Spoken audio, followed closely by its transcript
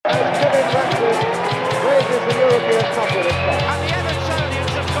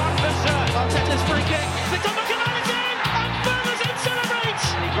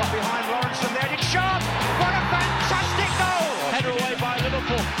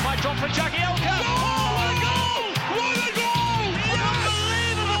Drop for Jagielka. Oh, what a goal! What a goal!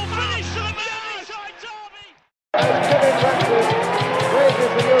 Unbelievable finish to the Merseyside derby. Kevin Braxton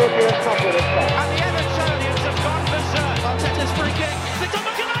raises the European Cup with a start. And the Evertonians have gone berserk. Arteta's free kick. It's on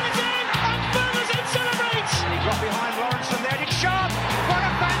McAllister, and Ferguson celebrates. And he got behind Lawrence from there. It's sharp. What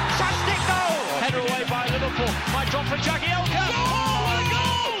a fantastic goal! Header away by Liverpool. Might drop for Jagielka. Oh, what a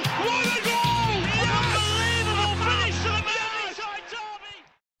goal! What a goal! Unbelievable finish to the Merseyside derby.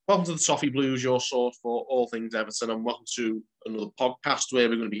 Welcome to the Toffee Blues, your source for all things Everton, and welcome to another podcast where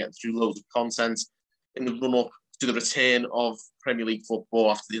we're going to be getting through loads of content in the run-up to the return of Premier League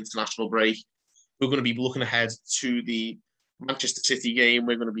football after the international break. We're going to be looking ahead to the Manchester City game.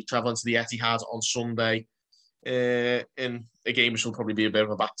 We're going to be travelling to the Etihad on Sunday in a game which will probably be a bit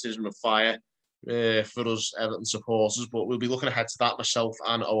of a baptism of fire for us Everton supporters, but we'll be looking ahead to that, myself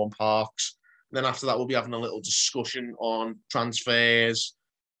and Owen Parks. And then after that, we'll be having a little discussion on transfers,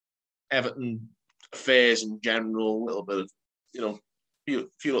 Everton affairs in general, a little bit of, few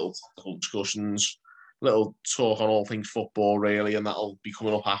little discussions, little talk on all things football, really, and that'll be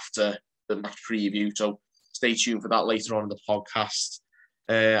coming up after the match preview. So stay tuned for that later on in the podcast,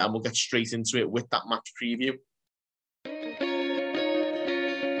 and we'll get straight into it with that match preview.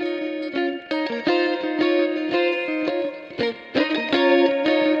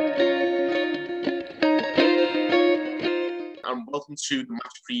 And welcome to the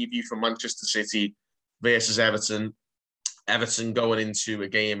match preview from Manchester City versus Everton. Everton going into a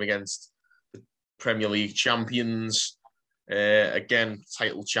game against the Premier League champions. Again,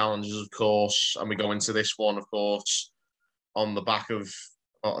 title challenges, of course. And we go into this one, of course, on the back of,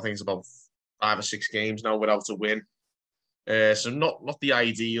 I think it's about 5 or 6 games now without a win. So not the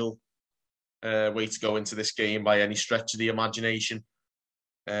ideal way to go into this game by any stretch of the imagination.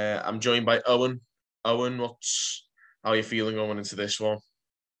 I'm joined by Owen. Owen, how are you feeling going into this one?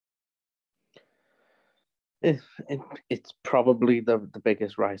 It's probably the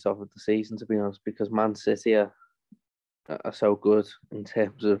biggest write-off of the season, to be honest, because Man City are so good in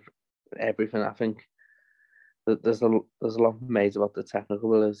terms of everything. I think that there's a lot made about the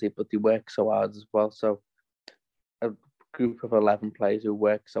technical ability, but they work so hard as well. So a group of 11 players who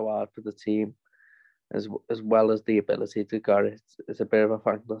work so hard for the team, as well as the ability to guard it, it's a bit of a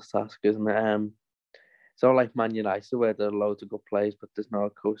thankless task, isn't it? It's not like Man United where there are loads of good players, but there's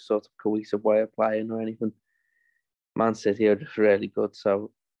no sort of cohesive way of playing or anything. Man City are just really good,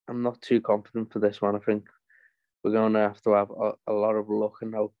 so I'm not too confident for this one. I think we're going to have a lot of luck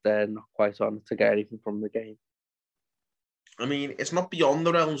and hope they're not quite on it to get anything from the game. I mean, it's not beyond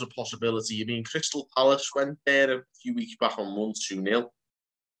the realms of possibility. I mean, Crystal Palace went there a few weeks back and won 2-0.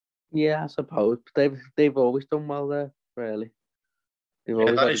 Yeah, I suppose. But they've always done well there, really. They've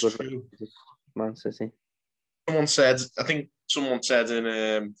always had a good true. Man City. Someone said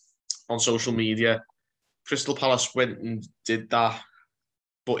in on social media, Crystal Palace went and did that,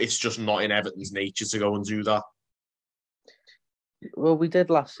 but it's just not in Everton's nature to go and do that. Well, we did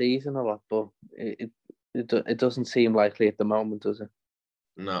last season a lot, but it doesn't seem likely at the moment, does it?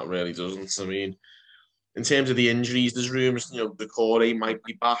 No, it really doesn't. I mean, in terms of the injuries, there's rumours, Decore might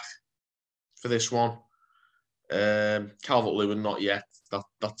be back for this one. Calvert-Lewin not yet.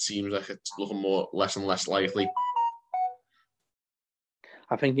 That seems like it's looking less and less likely.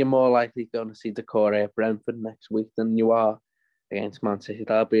 I think you're more likely going to see Decore at Brentford next week than you are against Man City.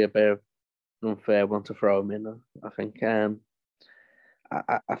 That'll be a bit of an unfair one to throw him in. I think.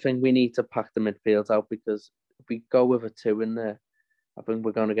 I think we need to pack the midfield out, because if we go with a 2 in there, I think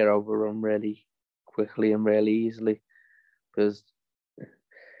we're going to get overrun really quickly and really easily. Because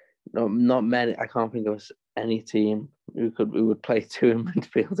not many. I can't think of any team who would play 2 in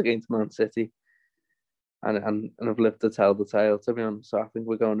midfield against Man City, and have lived to tell the tale, to be honest. So I think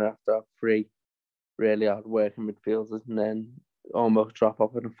we're going to have 3 really hard working midfielders and then almost drop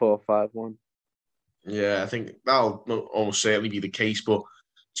off in a 4-5-1. Yeah, I think that'll almost certainly be the case, but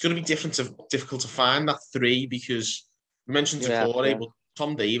it's going to be difficult to find that 3, because you mentioned Decore, but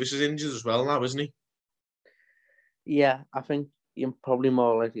Tom Davis is injured as well now, isn't he? Yeah, I think you're probably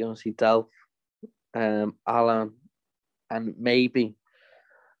more likely going to see Delph, Alan, and maybe,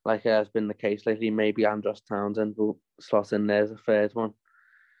 like has been the case lately, maybe Andros Townsend will slot in there as a 3rd one.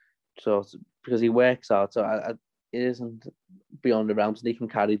 So, because he works hard, so it isn't beyond the realms, and he can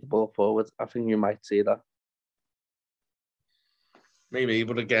carry the ball forward. I think you might see that. Maybe,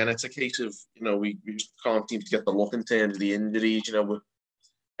 but again, it's a case of, we just can't seem to get the luck in terms of the injuries.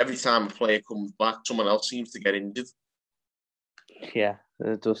 Every time a player comes back, someone else seems to get injured. Yeah,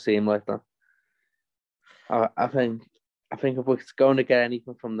 it does seem like that. I think if we're going to get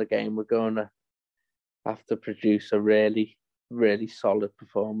anything from the game, we're going to have to produce a really really solid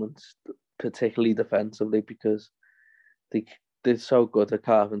performance, particularly defensively, because they're so good at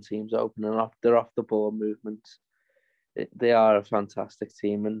carving teams open and they're off the ball movements. They are a fantastic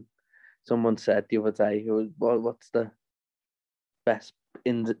team. And someone said the other day, what's the best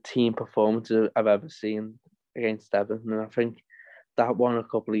in the team performance I've ever seen against Everton? And I think that one a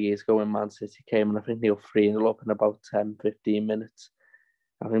couple of years ago when Man City came, and I think they were 3-0 up in about 10-15 minutes.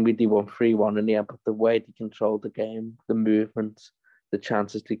 I think they won 3-1 in the end, but the way they controlled the game, the movements, the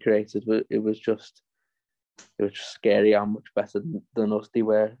chances they created, it was just scary how much better than us they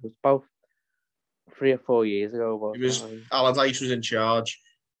were. It was about 3 or 4 years ago. Allardyce was in charge.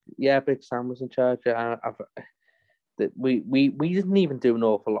 Yeah, Big Sam was in charge. We didn't even do an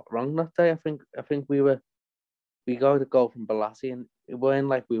awful lot wrong that day. I think we got a goal from Balassi, and it weren't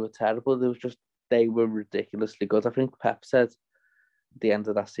like we were terrible. It was just they were ridiculously good. I think Pep said at the end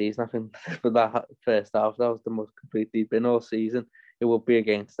of that season, I think for that first half, that was the most complete they'd been all season. It would be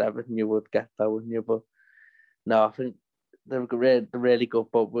against Everton, you would get that, wouldn't you? But no, I think they're really good,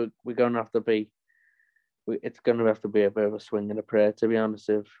 but we're going to have to be. It's going to have to be a bit of a swing and a prayer, to be honest,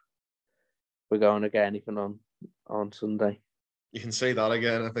 if we're going to get anything on Sunday. You can say that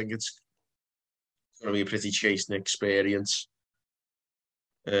again. I think it's going to be a pretty chastening experience.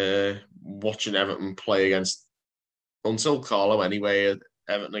 Watching Everton play against, until Carlo anyway,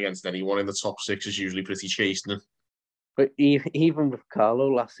 Everton against anyone in the top 6 is usually pretty chastening. But even with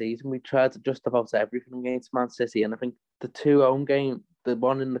Carlo last season, we tried just about everything against Man City, and I think the 2 home games, the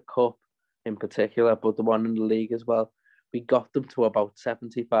one in the Cup in particular, but the one in the league as well, we got them to about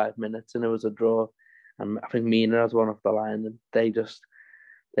 75 minutes and it was a draw. And I think Mina has one off the line and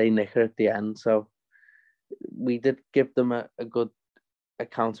they nick her at the end. So we did give them a good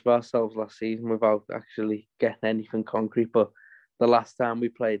account of ourselves last season without actually getting anything concrete. But the last time we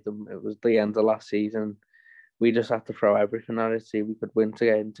played them, it was the end of last season. We just had to throw everything at it, see if we could win to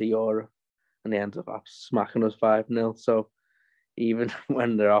get into Europe. And they ended up smacking us 5-0. So even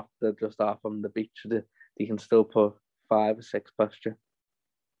when they're just off on the beach, they can still put 5 or 6 past you.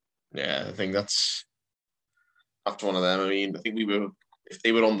 Yeah, I think that's one of them. I mean, I think if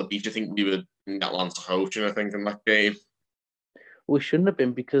they were on the beach, I think we were in Atlanta coaching, I think, in that game. We shouldn't have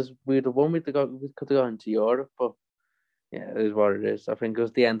been because we were the one we could have gone to Europe, but yeah, it is what it is. I think it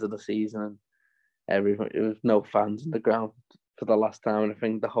was the end of the season and it was no fans in the ground for the last time, and I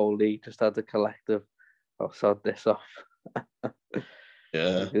think the whole league just had a collective, sod this off.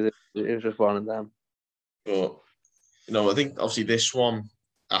 Yeah. It was just one of them. But, I think obviously this one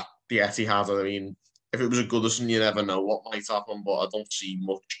at the Etihad, I mean, if it was a Goodison, you never know what might happen, but I don't see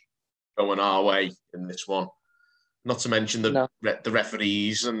much going our way in this one. Not to mention the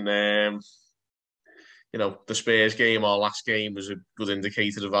referees and, the Spurs game, our last game, was a good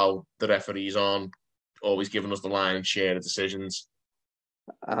indicator of how the referees aren't always giving us the lion's share of decisions.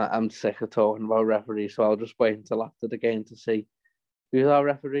 I'm sick of talking about referees, so I'll just wait until after the game to see. Who's our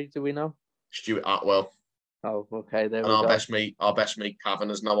referee, do we know? Stuart Atwell. Oh, okay, there we go. Our best mate, Cavan,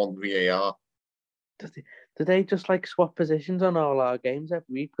 is now on VAR. Do they just swap positions on all our games every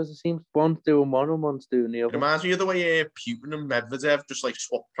week? Because it seems one's doing one and one's doing the other. It reminds me of the way Putin and Medvedev just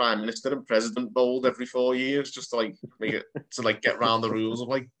swap prime minister and president bold every 4 years, just to make it to get round the rules of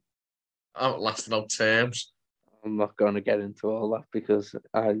lasting out terms. I'm not going to get into all that because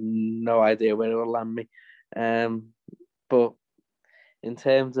I have no idea where it will land me. But in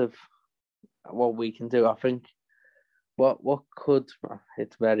terms of what we can do, I think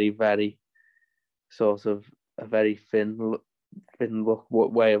it's very, very sort of a very thin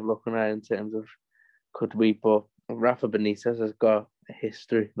way of looking at it in terms of could we, but Rafa Benitez has got a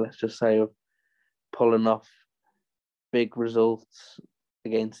history, let's just say, of pulling off big results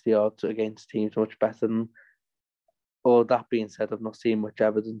against the odds, against teams much better than. Or that being said, I've not seen much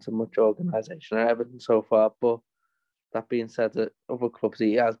evidence and much organisation or evidence so far, but that being said, at other clubs,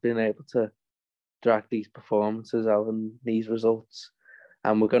 he has been able to drag these performances out and these results.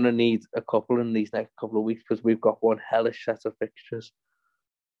 And we're going to need a couple in these next couple of weeks because we've got one hellish set of fixtures.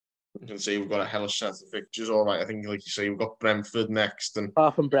 You can see we've got a hellish set of fixtures, all right. I think, like you say, we've got Brentford next. And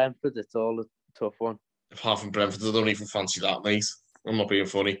apart from Brentford, it's all a tough one. Apart from Brentford, I don't even fancy that, mate. I'm not being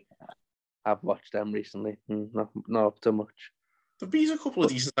funny. I've watched them recently. Not up to much. They've beat a couple of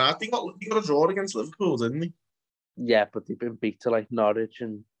decent sides. They got a draw against Liverpool, didn't they? Yeah, but they've been beat to Norwich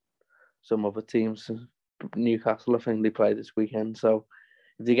and some other teams. Newcastle, I think they play this weekend. So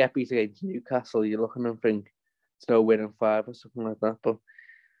if they get beat against Newcastle, you're looking and think it's no winning 5 or something like that. But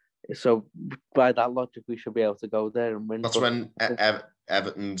so by that logic, we should be able to go there and win. That's when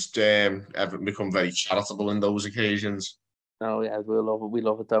Everton become very charitable in those occasions. Oh yeah, we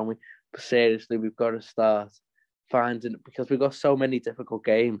love it, don't we? But seriously, we've got to start finding, because we've got so many difficult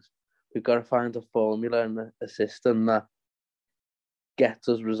games, we've got to find a formula and a system that gets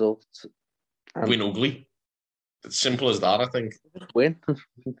us results. And win ugly. It's simple as that, I think. Win.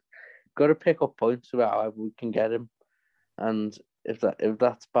 Got to pick up points however we can get him. And if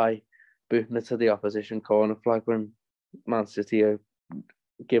that's by booting it to the opposition corner flag when Man City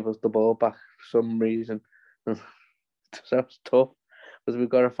give us the ball back for some reason, so it's tough because we've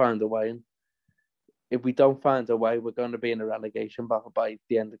got to find a way. And if we don't find a way, we're going to be in a relegation battle by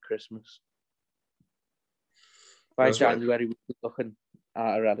the end of Christmas. By That's January, right. We're looking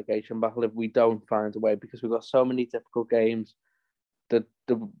at a relegation battle if we don't find a way, because we've got so many difficult games that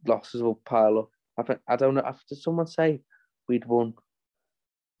the losses will pile up. I don't know. Did someone say we'd won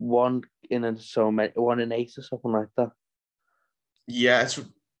 1 in 8 or something like that? Yeah, I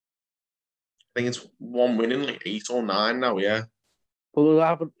think it's 1 win in like 8 or 9 now. Yeah.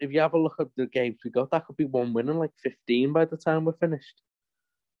 Well, if you have a look at the games we got, that could be 1 win in like 15 by the time we're finished.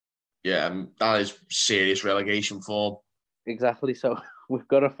 Yeah, that is serious relegation form. Exactly. So we've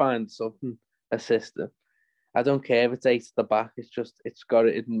got to find something, a system. I don't care if it's 8 at the back. It's just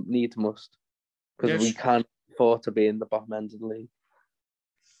it needs must, because we can't afford to be in the bottom end of the league.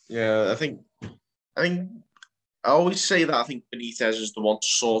 Yeah, I think I always say that I think Benitez is the one to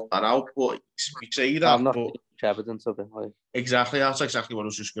sort that out, but we say that. I'm not much evidence of it. Like. Exactly, that's exactly what I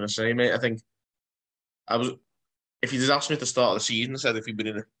was just going to say, mate. I think if you'd asked me at the start of the season, said if he'd been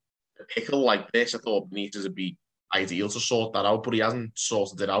in a pickle like this, I thought Benitez would be ideal to sort that out, but he hasn't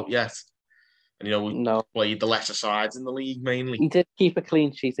sorted it out yet. And we played the lesser sides in the league mainly. He did keep a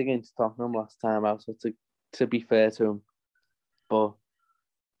clean sheet against Tottenham last time out, so to be fair to him, but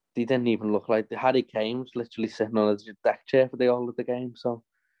he didn't even look like Harry Kane was literally sitting on a deck chair for the whole of the game. So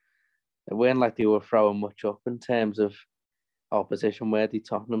it weren't like they were throwing much up in terms of opposition worthy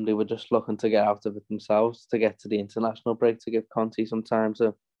Tottenham. They were just looking to get out of it themselves to get to the international break, to give Conte some time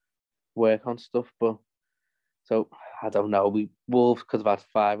to work on stuff. But so I don't know. Wolves could have had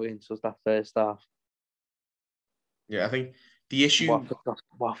 5 against us that first half. Yeah, I think the issue.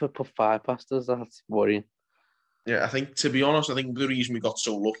 Watford put 5 past us. That's worrying. Yeah, I think, to be honest, I think the reason we got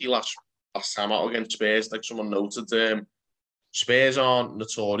so lucky last time out against Spurs, like someone noted, Spurs aren't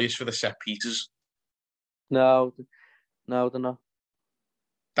notorious for the set pieces. No, they're not.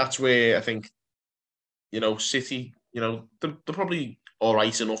 That's where I think, City, they're probably all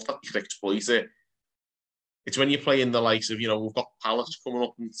right enough that you could exploit it. It's when you're playing the likes of, we've got Palace coming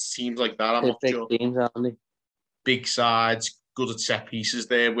up and teams like that. I'm not sure. Big teams, aren't they? Big sides, good at set pieces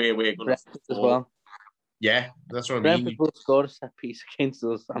there, where we're going to as well. Yeah, that's what I mean. Brentford will score a set piece against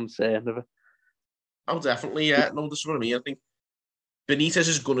us, I'm saying of it. Oh, definitely, yeah. No, that's what I mean. I think Benitez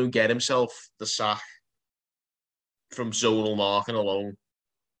is going to get himself the sack from zonal marking alone.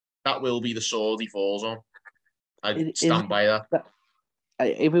 That will be the sword he falls on. I stand by that.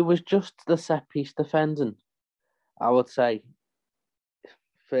 If it was just the set piece defending, I would say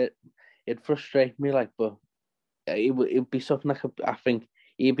it'd frustrate me, but it'd be something like I think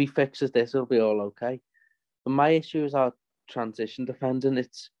if he fixes this, it'll be all okay. But my issue is our transition defending.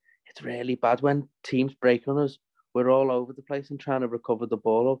 It's really bad when teams break on us. We're all over the place and trying to recover the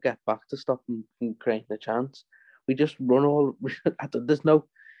ball or get back to stop them from creating a chance. We just run all. There's no.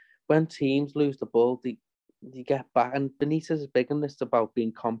 When teams lose the ball, they get back. And Benitez is big on this about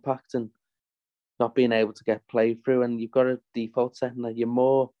being compact and not being able to get played through. And you've got a default setting that you're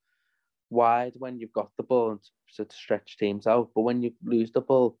more wide when you've got the ball to stretch teams out. But when you lose the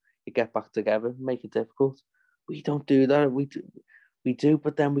ball, you get back together and make it difficult. We don't do that. We do,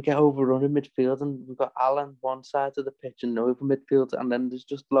 but then we get overrun in midfield, and we've got Allen one side of the pitch and over midfield, and then there's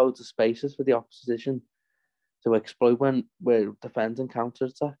just loads of spaces for the opposition to exploit when we're defending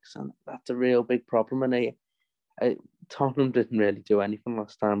counter-attacks, and that's a real big problem. And Tottenham didn't really do anything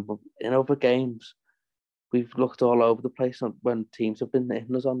last time, but in other games, we've looked all over the place when teams have been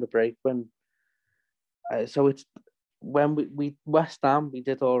hitting us on the break. So it's when we West Ham, we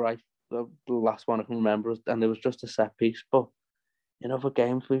did all right. The last one I can remember, and it was just a set piece. But in other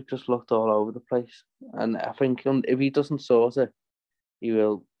games, we've just looked all over the place. And I think if he doesn't sort it, he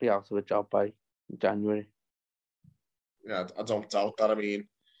will be out of a job by January. Yeah, I don't doubt that. I mean,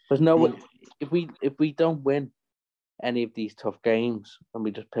 there's no if we don't win any of these tough games and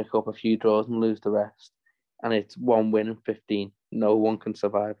we just pick up a few draws and lose the rest, and it's 1 win in 15, no one can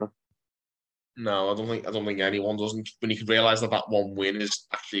survive that. No, I don't think anyone doesn't. When you can realise that 1 win is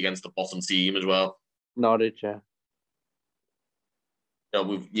actually against the bottom team as well. Norwich, yeah.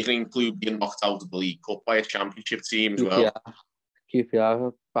 You can include being knocked out of the League Cup by a Championship team as well.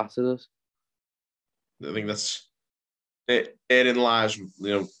 QPR battered us. I think that's it. Therein lies,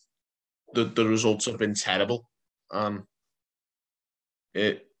 the results have been terrible, and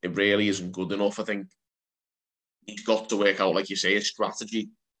it really isn't good enough. I think he's got to work out, like you say, a strategy.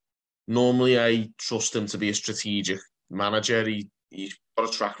 Normally, I trust him to be a strategic manager. He's got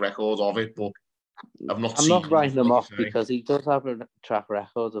a track record of it, but I'm not writing him off because he does have a track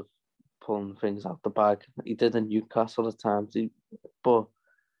record of pulling things out the bag. He did in Newcastle at times, but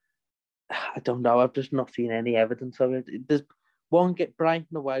I don't know. I've just not seen any evidence of it. There's one get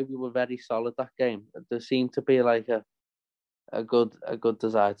Brighton away. We were very solid that game. There seemed to be like a good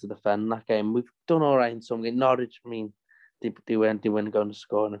desire to defend that game. We've done all right in some games. Norwich, I mean, they weren't going to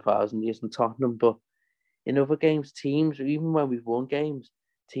score in 1,000 years in Tottenham, but in other games, teams, even when we've won games,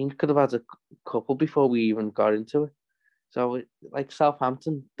 teams could have had a couple before we even got into it. So, like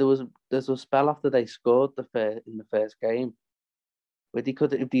Southampton, there's a spell after they scored in the first game where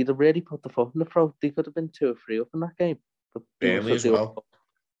if they'd have really put the foot in the throat, they could have been 2 or 3 up in that game. But Burnley as well.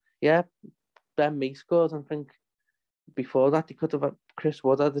 Yeah, Ben Mee scored. I think before that they could have had Chris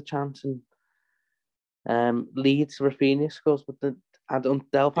Wood had a chance, and Leeds Rafinha scores, but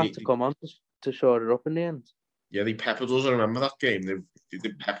Delp had to come on to shore it up in the end. Yeah, they peppered us. I remember that game. They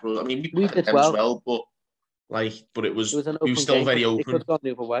peppered us. I mean, we did well. As well, but it was we were still game, very open. It could have gone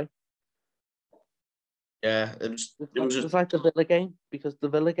the other way. Yeah, it was like the Villa game, because the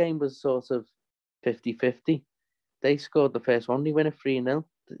Villa game was sort of 50-50. They scored the first one, they win a 3-0.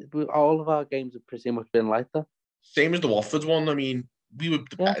 All of our games have pretty much been like that. Same as the Watford one. I mean, we were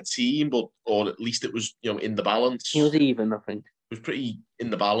the better team, or at least it was, in the balance. It was even, I think. It was pretty in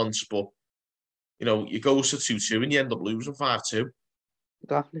the balance, but you go to 2-2 and you end up losing 5-2.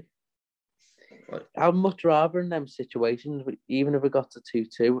 Exactly. I'd much rather in them situations, even if we got to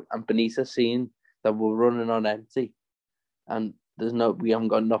 2-2 and Benitez seeing that we're running on empty and we haven't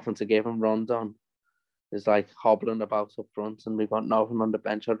got nothing to give him, Rondon is like hobbling about up front and we've got nothing on the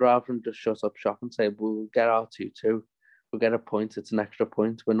bench. I'd rather him just shut up shop and say, we'll get our 2-2, we'll get a point, it's an extra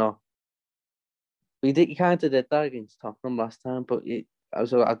point. We're not. You kind of did that against Tottenham last time, but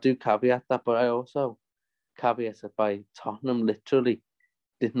I do caveat that, but I also caveat it by Tottenham literally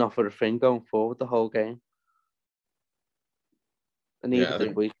did not for a thing going forward the whole game. And even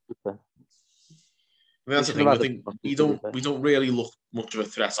did we. That's the thing. I think we don't really look much of a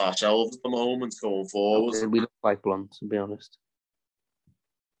threat ourselves at the moment going forward. We look like blunt, to be honest.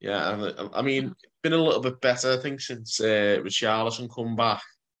 Yeah, I mean, it's been a little bit better, I think, since Richarlison come back.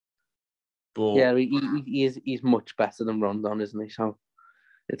 But yeah, he's much better than Rondon, isn't he? So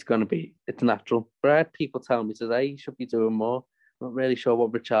it's natural. But I had people tell me today he should be doing more. I'm not really sure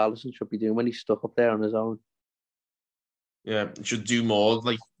what Richarlison should be doing when he's stuck up there on his own. Yeah, he should do more,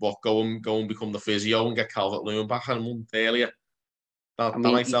 like go and become the physio and get Calvert-Lewin back a month earlier. That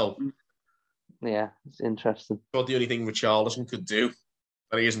might help. Yeah, it's interesting. But the only thing Richarlison could do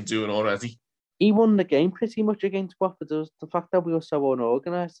that he isn't doing already. He won the game pretty much against Watford. It was the fact that we were so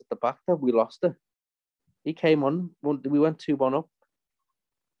unorganised at the back that we lost it. He came on, we went 2-1 up.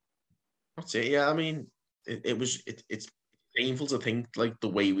 That's it, yeah. I mean, it's painful to think like the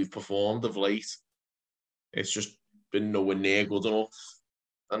way we've performed of late. It's just been nowhere near good enough.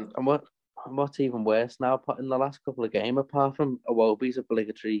 And what's even worse now, in the last couple of games, apart from Iwobi's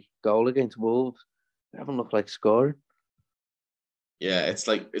obligatory goal against Wolves, we haven't looked like scoring. Yeah, it's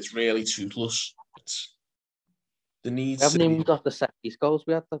really toothless. We haven't even got the set piece goals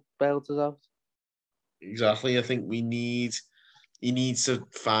we had that bailed us out. Exactly. I think he needs to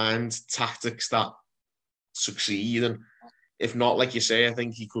find tactics that succeed, and if not, like you say, I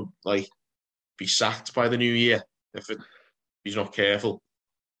think he could be sacked by the new year if he's not careful.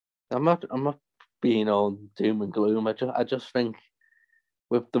 I'm not being all doom and gloom. I just think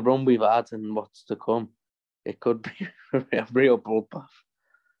with the run we've had and what's to come, it could be a real bloodbath.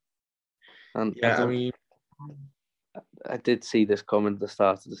 And yeah, I did see this coming at the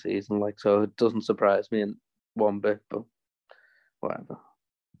start of the season, so it doesn't surprise me in one bit, but whatever.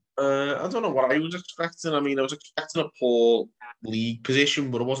 I don't know what I was expecting. I mean, I was expecting a poor league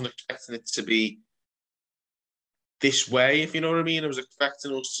position, but I wasn't expecting it to be this way, if you know what I mean. I was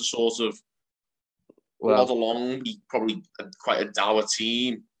expecting us to sort of plod along, be probably quite a dour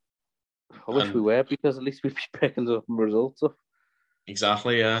team. I wish we were, because at least we'd be picking up results up.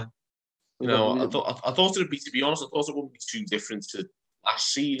 Exactly, yeah. I thought it'd be, to be honest, I thought it wouldn't be too different to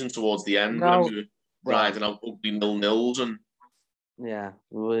last season towards the end when we were riding out ugly 0-0s and. Yeah,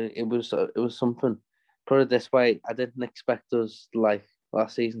 it was something. Put it this way, I didn't expect us like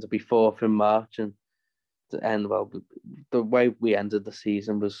last season to be 4th in March and to end well. The way we ended the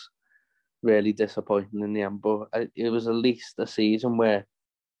season was really disappointing in the end, but it was at least a season where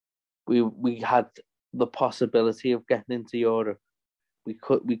we had the possibility of getting into Europe. We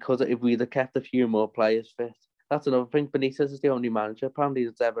could if we'd have kept a few more players fit that's another thing. Benitez is the only manager apparently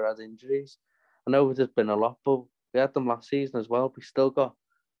that's ever had injuries. I know there's been a lot, but we had them last season as well. We still got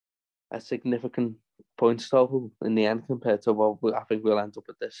a significant points total in the end compared to what I think we'll end up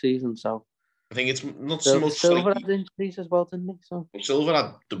with this season. So I think it's not so much Silver had injuries as well, didn't he? So Silver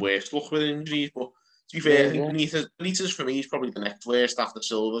had the worst luck with injuries, but to be fair, I think Benitez for me is probably the next worst after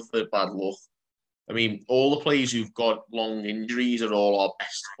Silver for bad luck. I mean, all the players who've got long injuries are all our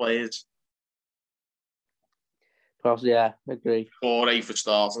best players. Probably, yeah, I agree. Corey for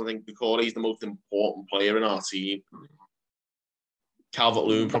starters. I think Corey is the most important player in our team.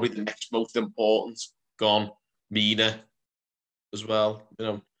 Calvert-Lewin probably the next most important. Gone. Mina as well, you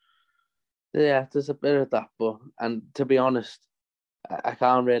know. Yeah, there's a bit of that, and to be honest, I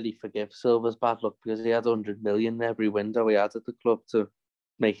can't really forgive Silver's bad luck because he had 100 million every window he had at the club to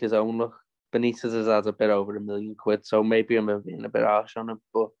make his own luck. Benitez has had a bit over £1 million, so maybe I'm being a bit harsh on him,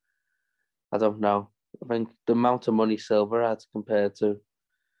 but I don't know. I think the amount of money Silver had compared to,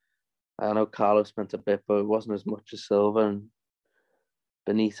 I know Carlos spent a bit, but it wasn't as much as Silver and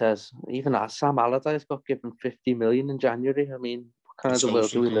Benitez. Even as Sam Allardyce got given 50 million in January. I mean, what kind of the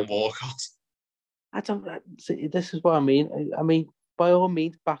world do we live in? I don't see. This is what I mean. I mean, by all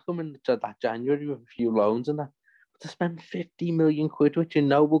means, back them in that January with a few loans and that. But to spend 50 million quid, which you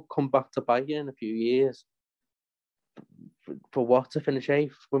know will come back to bite you in a few years, for what? To finish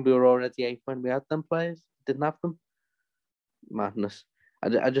 8th when we were already 8th when we had them players? Didn't have them? Madness.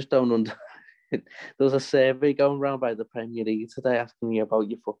 I just don't understand. There was a survey going around by the Premier League today asking me about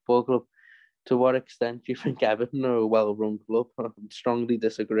your football club. To what extent do you think Everton are a well-run club? I strongly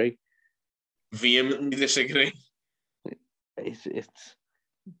disagree. Vehemently disagree. It's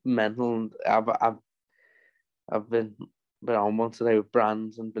mental. I've been on one today with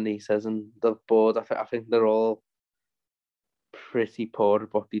Brands and Benitez and the board. I think they're all pretty poor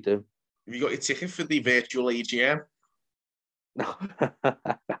at what they do. Have you got your ticket for the virtual AGM? No,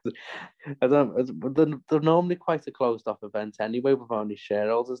 I don't. They're normally quite a closed-off event anyway with only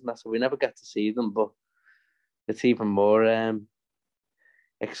shareholders and that, so we never get to see them. But it's even more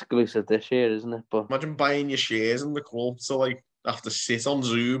exclusive this year, isn't it? But imagine buying your shares in the club to like have to sit on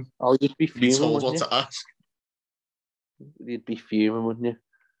Zoom. Oh, you'd be fuming, told what to ask. You'd be fuming, wouldn't you?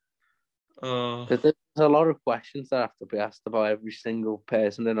 There's a lot of questions that have to be asked about every single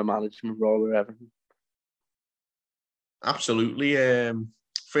person in a management role or everything. Absolutely.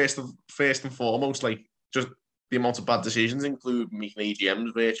 First and foremost, like just the amount of bad decisions include making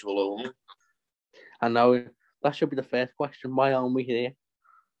AGMs virtual only. I know that should be the first question. Why aren't we here?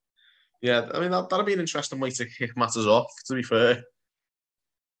 Yeah, I mean that'd be an interesting way to kick matters off. To be fair,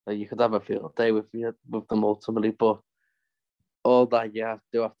 you could have a field day with them ultimately, but all that you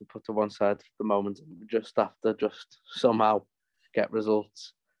do have to put to one side for the moment. Just have to somehow get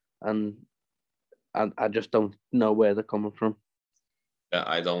results, and I just don't know where they're coming from. Yeah,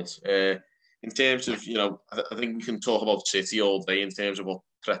 I don't. In terms of, I think we can talk about City all day in terms of what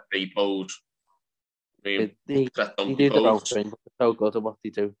threat they pose. I mean, they do their own thing, but they're so good at what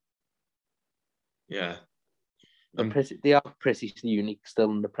they do. Yeah. They are pretty unique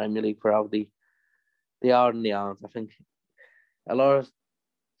still in the Premier League for how they are and they aren't. I think there's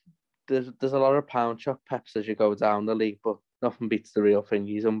a lot of pound shop peps as you go down the league, but nothing beats the real thing.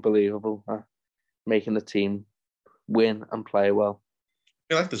 He's unbelievable at making the team win and play well.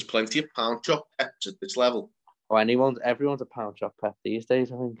 I feel like there's plenty of pound shop peps at this level. Oh, everyone's a pound shop pep these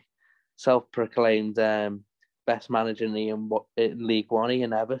days, I think. Self-proclaimed best manager in League One,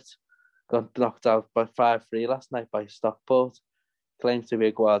 Ian Evatt, got knocked out by 5-3 last night by Stockport. Claims to be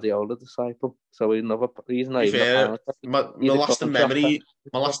a Guardiola disciple, so he's not even a my lasting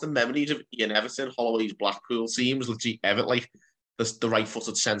memories of Ian Everton, Holloway's Blackpool team was literally Evatt, like the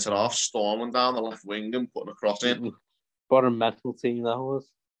right-footed centre-half, storming down the left wing and putting a cross in. What a mental team that was.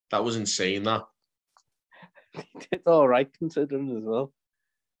 That was insane, that. He did all right considering as well.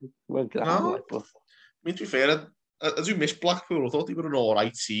 I mean, to be fair, as we missed Blackpool, I thought they were an all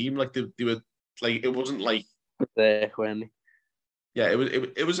right team. Like they were, like it wasn't like there when. Yeah,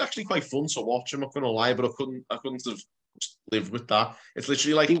 it was actually quite fun to watch. I'm not going to lie, but I couldn't have lived with that. It's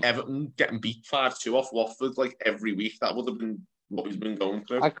literally like Everton getting beat 5-2 off Watford like every week. That would have been what he's been going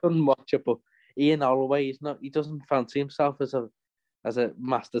through. I couldn't watch it, but Ian Holloway he doesn't fancy himself as a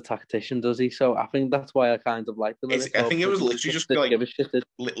master tactician, does he? So I think that's why I kind of like him. I think it was literally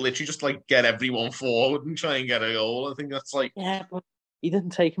just like get everyone forward and try and get a goal. I think that's like but he didn't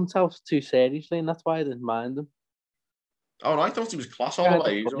take himself too seriously, and that's why I didn't mind him. Oh, no, I thought he was class all the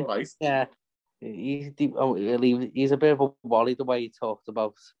way. He's all right. Yeah, he's a bit of a wally the way he talked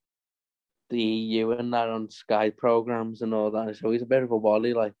about the EU and that on Sky programs and all that. So he's a bit of a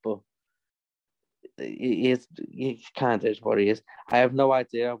wally, like, but he kind of is what he is. I have no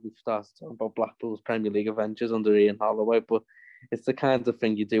idea. We've started talking about Blackpool's Premier League adventures under Ian Holloway, but it's the kind of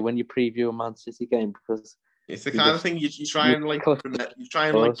thing you do when you preview a Man City game because it's the kind of thing you try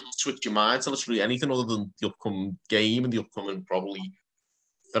and switch your mind to literally anything other than the upcoming game and the upcoming probably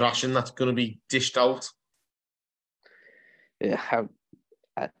thrashing that's going to be dished out. Yeah,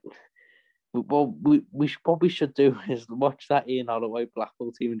 what we should do is watch that Ian Holloway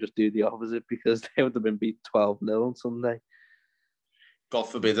Blackpool team and just do the opposite because they would have been beat 12-0 on Sunday. God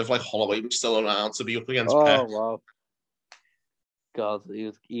forbid if like Holloway was still around to be up against Pep. Pep. Wow. God,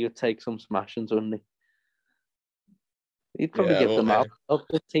 he would take some smashings, wouldn't he? He'd probably give them out.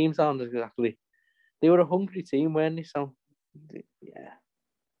 The teams aren't exactly. They were a hungry team, weren't they? So, yeah.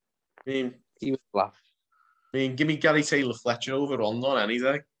 He would laugh. Give me Gary Taylor-Fletcher over on any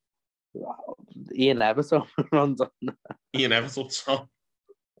day. Wow. Ian Everton runs on. Ian Everton.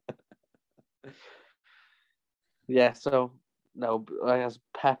 Yeah, so no, as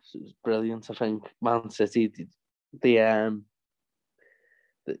Pep's brilliant. I think Man City, they're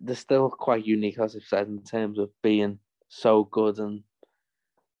still quite unique, as I've said, in terms of being so good and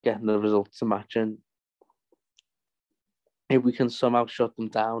getting the results to match. And if we can somehow shut them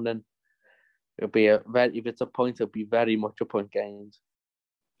down, then it'll be if it's a point, it'll be very much a point gained.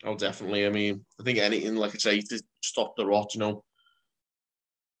 Oh, definitely. I mean, I think anything, like I say, to stop the rot,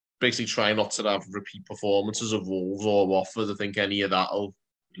 basically try not to have repeat performances of Wolves or Watford. I think any of that will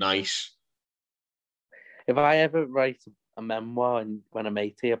be nice. If I ever write a memoir when I'm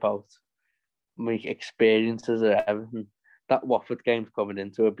 80 about my experiences or everything, that Watford game's coming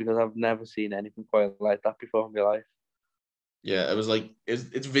into it because I've never seen anything quite like that before in my life. Yeah, it was like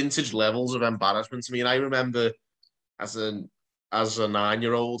it's vintage levels of embarrassment to me. And I remember as a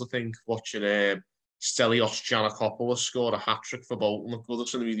 9-year-old, I think, watching Stelios Giannakopoulos score a hat-trick for Bolton at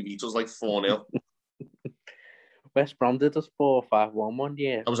Goodison and he beat us like 4-0. West Brom did us 4-5-1 one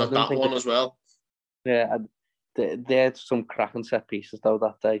year. I was at that one as well. Yeah, they had some cracking set pieces though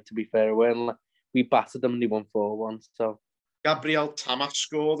that day, to be fair. We battered them and they won 4-1. So Gabriel Tamas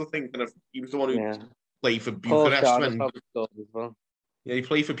scored, I think, and he was the one who played for Paul Bucharest. Scored as well. Yeah, he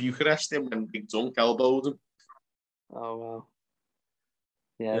played for Bucharest and when Big Dunk elbowed him. Oh, wow.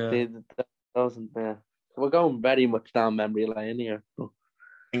 Yeah. We're going very much down memory lane here.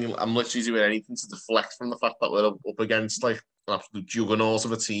 I'm literally doing anything to deflect from the fact that we're up against like an absolute juggernaut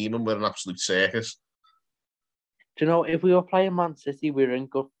of a team and we're an absolute circus. Do you know, if we were playing Man City, we were in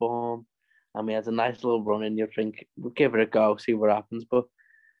good form and we had a nice little run in, you'd think, we'll give it a go, see what happens. But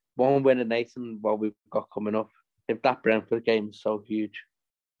one win in 8 and what we've got coming up, if that Brentford game is so huge.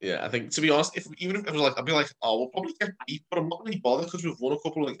 Yeah, I think, to be honest, even if it was like, I'd be like, oh, we'll probably get beat, but I'm not really bothered because we've won a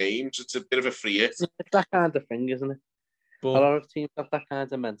couple of games. It's a bit of a free hit. It's that kind of thing, isn't it? But a lot of teams have that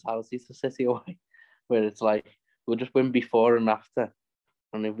kind of mentality to City away, where it's like, we'll just win before and after.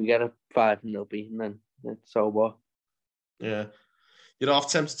 And if we get a 5-0 beating, then it's so what? Yeah. You're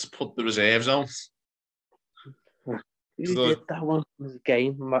half tempted to put the reserves on. He did that one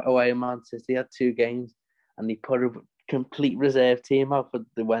game away in Man City. He had 2 games and he put a complete reserve team out for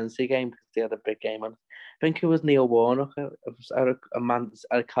the Wednesday game because they had a big game on. I think it was Neil Warnock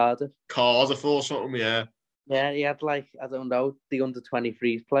at Cardiff. Cardiff or something, yeah. Yeah, he had like, I don't know, the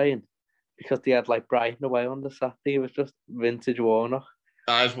under-23s playing because they had like Brighton away on the Saturday. It was just vintage Warnock.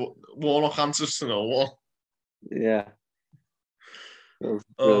 Warnock answers to no one. Yeah.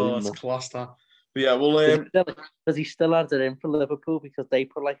 It's class that. But yeah, well, because he still had it in for Liverpool because they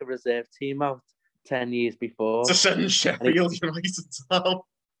put like a reserve team out 10 years before to send Sheffield United down.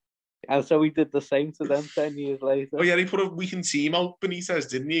 And so he did the same to them 10 years later. Oh yeah, he put a weakened team out, Benitez,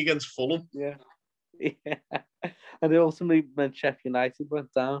 didn't he, against Fulham? Yeah. And it ultimately meant Sheffield United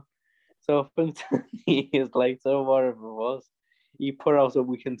went down. So I think 10 years later, or whatever it was, he put out a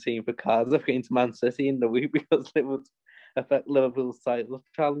weekend team for Cardiff against Man City in the week because it would affect Liverpool's title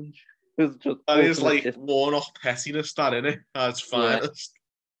challenge. It was just that is like Warnock pettiness, that, isn't it? At its finest.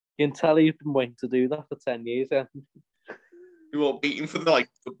 You can tell he's been waiting to do that for 10 years. Yeah. You were waiting for the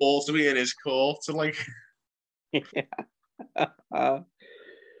ball to be in his court to like he'd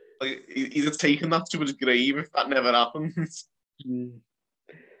have taken that to his grave if that never happened. I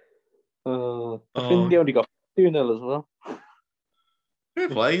think they only got 2-0 as well.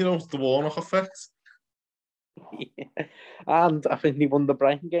 Good play, the Warnock effect. Yeah. And I think he won the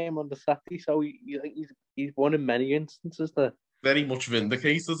Brighton game on the Saturday, so he's won in many instances there. Very much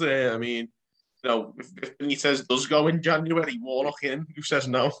vindicated there. I mean, if Benitez does go in January, Warnock in, who says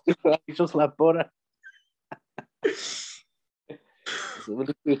no? He just let butter. So we'll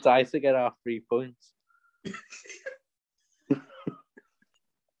just do ties to get our 3 points.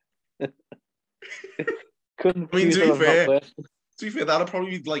 Couldn't I mean, accuse her of not working. to be fair, that'd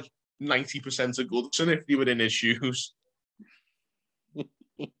probably be like 90% of Goodson if you were in his shoes.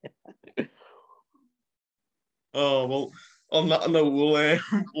 Oh, well, on that note, we'll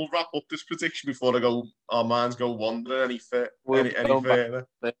wrap up this prediction before our minds go wandering any further.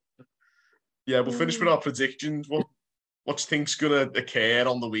 Yeah, we'll finish with our predictions. What do you think's going to occur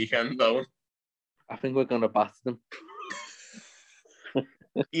on the weekend, though? I think we're going to batter them.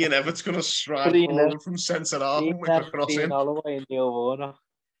 Ian Everett's going to stride forward from centre half and whip across in. Holloway and Neil Warnock,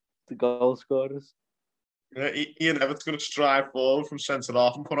 the goal scorers. Yeah, Ian Everett's going to stride forward from centre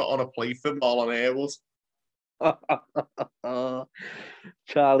half and put it on a plate for Marlon Harewood.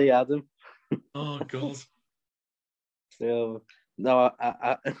 Charlie Adam. Oh, God. So, no,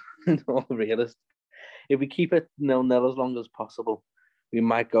 I no, realist. If we keep it 0-0 as long as possible, we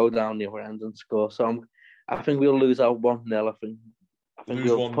might go down the other end and score. So I think we'll lose out 1-0. I think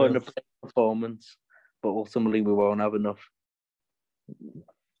we'll put in a great performance, but ultimately we won't have enough.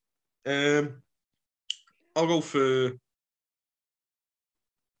 I'll go for...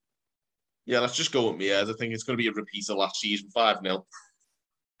 Yeah, let's just go with me. I think it's going to be a repeat of last season, 5-0.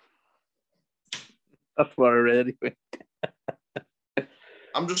 That's what I really think.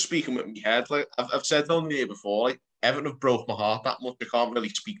 I'm just speaking with my head. Like I've said on the year before, like Everton have broke my heart that much. I can't really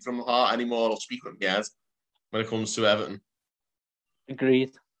speak from my heart anymore. I'll speak with my head when it comes to Everton.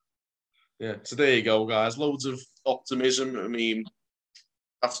 Agreed. Yeah, so there you go, guys. Loads of optimism. I mean,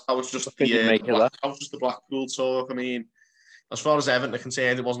 that was just the Blackpool talk. I mean, as far as Everton are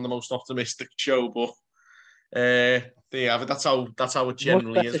concerned, it wasn't the most optimistic show, but there you have it. That's how it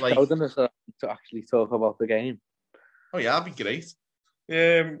generally is. Like than us to actually talk about the game. Oh yeah, that'd be great.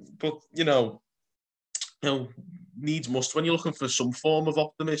 But needs must when you're looking for some form of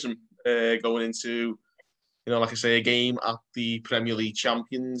optimism going into, like I say, a game at the Premier League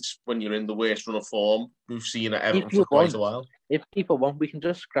champions when you're in the worst run of form we've seen at Everton for quite a while. If people want, we can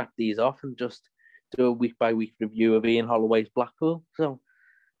just scrap these off and just do a week-by-week review of Ian Holloway's Blackpool. So,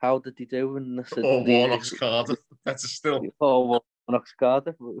 how did he do? Or Warnock's Cardiff. Better still. Or Warnock's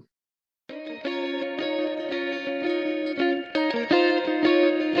Cardiff.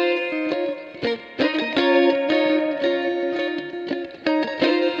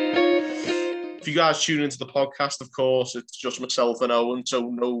 If you guys tune into the podcast, of course, it's just myself and Owen, so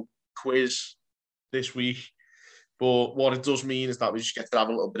no quiz this week. But what it does mean is that we just get to have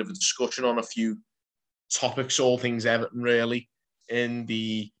a little bit of a discussion on a few topics, all things Everton, really, in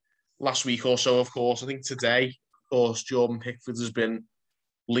the last week or so, of course. I think today, of course, Jordan Pickford has been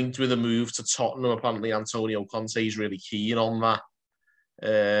linked with a move to Tottenham. Apparently, Antonio Conte is really keen on that.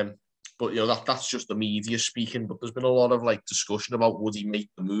 But, that's just the media speaking. But there's been a lot of, discussion about would he make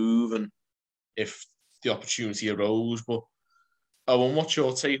the move and if the opportunity arose. But, Owen, what's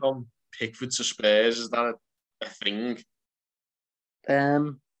your take on Pickford to Spurs? Is that a thing?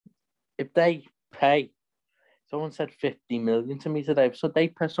 If they pay, someone said 50 million to me today. So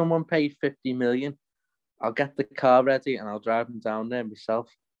someone paid 50 million. I'll get the car ready and I'll drive them down there myself.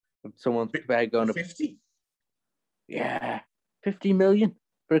 If someone's going to 50, yeah, 50 million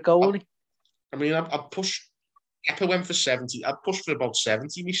for a goalie. I mean, I'd push. Kepa went for 70. I'd push for about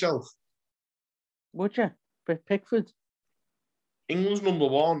 70 myself. Would you? For Pickford? England's number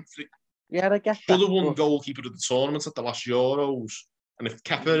one. Yeah, I guess should have won goalkeeper of the tournament at the last Euros. And if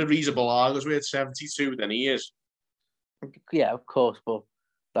Kepa Arrizabalaga worth 72, then he is. Yeah, of course, but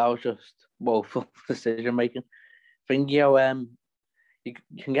that was just woeful decision making. I think you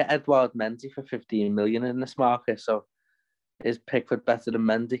can get Edouard Mendy for 15 million in this market. So is Pickford better than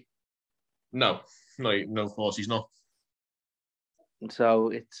Mendy? No, of course he's not.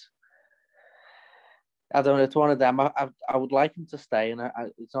 So I don't know. It's one of them. I would like him to stay, and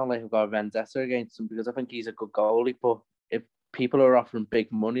it's not like I've got a vendetta against him because I think he's a good goalie. But if people are offering big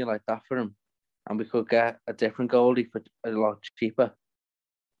money like that for him, and we could get a different goalie for a lot cheaper,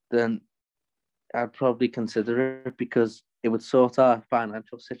 then I'd probably consider it because it would sort our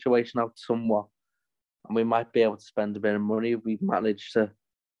financial situation out somewhat, and we might be able to spend a bit of money if we manage to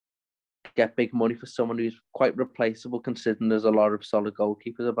get big money for someone who's quite replaceable, considering there's a lot of solid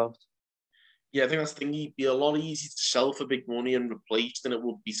goalkeepers about. Yeah, I think that's the thing. He'd be a lot easier to sell for big money and replace than it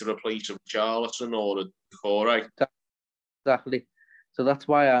would be to replace a Charlton or a Decore. Exactly. So that's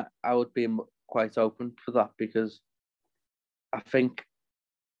why I would be quite open for that because I think,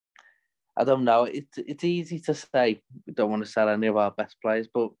 I don't know, it's easy to say we don't want to sell any of our best players,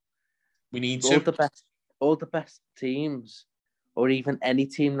 but we need to. All the best teams, or even any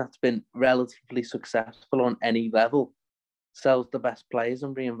team that's been relatively successful on any level, sells the best players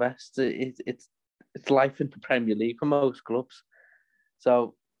and reinvests. It's life in the Premier League for most clubs.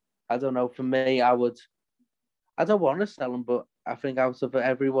 So I don't know. For me, I don't want to sell him, but I think out of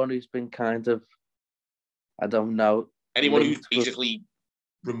everyone who's been kind of, I don't know, anyone who's basically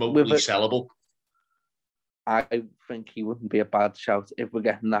remotely sellable, I think he wouldn't be a bad shout if we're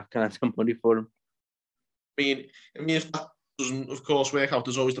getting that kind of money for him. I mean, if that doesn't, of course, work out,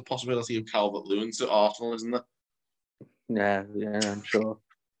 there's always the possibility of Calvert-Lewin to Arsenal, isn't there? Yeah, I'm sure.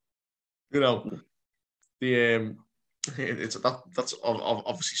 You know, that's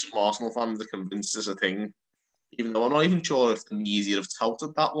obviously some Arsenal fans are convinced it's a thing, even though I'm not even sure if the media have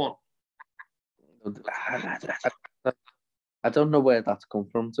touted that one. I don't know where that's come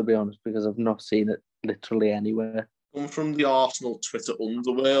from, to be honest, because I've not seen it literally anywhere. Come from the Arsenal Twitter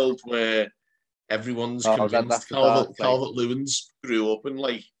underworld, where everyone's convinced Calvert-Lewin's grew up in,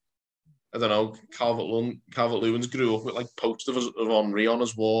 like, I don't know, Calvert-Lewin's grew up with, like, posters of Henry on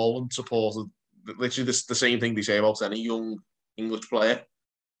his wall and supported literally the same thing they say about any young English player.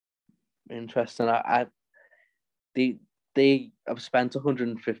 Interesting. They have spent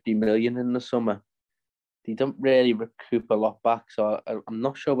 150 million in the summer. They don't really recoup a lot back, so I'm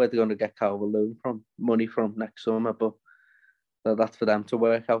not sure where they're going to get Calvert-Lewin money from next summer, but that's for them to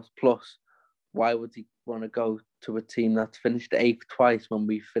work out. Plus, why would he want to go to a team that's finished 8th twice when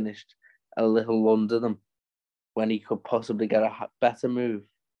we finished a little under them, when he could possibly get a better move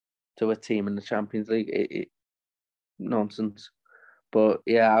to a team in the Champions League? Nonsense. But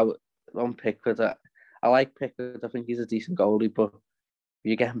yeah, on Pickford, I like Pickford. I think he's a decent goalie, but if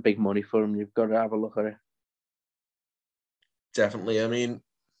you're getting big money for him, you've got to have a look at it. Definitely. I mean,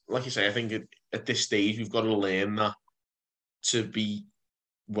 like you say, I think at this stage, we've got to learn that to be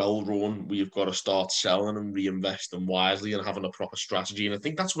well run, we've got to start selling and reinvesting wisely and having a proper strategy. And I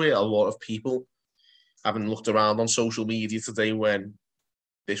think that's where a lot of people, having looked around on social media today when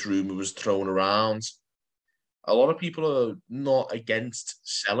this rumour was thrown around, a lot of people are not against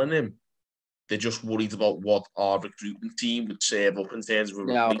selling him. They're just worried about what our recruitment team would serve up in terms of a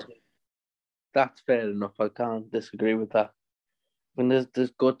replacement. That's fair enough. I can't disagree with that. I mean,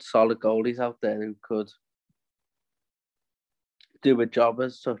 there's good, solid goalies out there who could do a job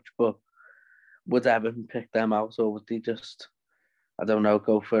as such, but would Everton pick them out, or would they just, I don't know,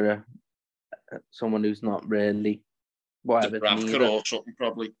 go for someone who's not really whatever Dubravka or something,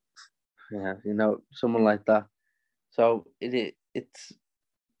 probably. Yeah, someone like that. So it's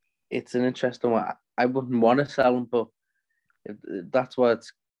an interesting one. I wouldn't want to sell him, but if that's what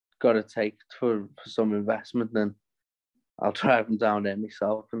it's got to take for some investment, then I'll drive him down there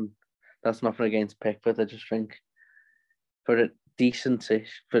myself. And that's nothing against Pickford. I just think for a decent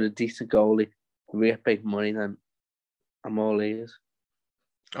goalie, if we get big money, then I'm all ears.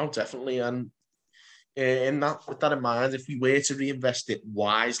 Oh, definitely. And with that in mind, if we were to reinvest it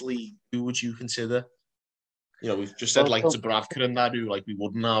wisely, who would you consider? We've just said like Dubravka and that, who like we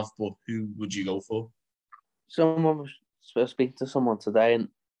wouldn't have, but who would you go for? Someone was supposed to speak to someone today, and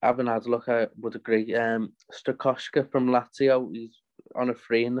having had a look, I would agree. Strakosha from Lazio, he's on a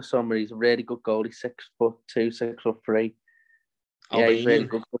free in the summer. He's a really good goalie, 6'2", 6'3". Yeah, he's really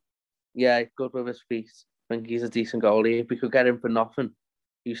good. Yeah, good with his feet. I think he's a decent goalie. If we could get him for nothing,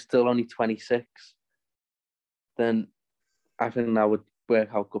 he's still only 26, then I think that would work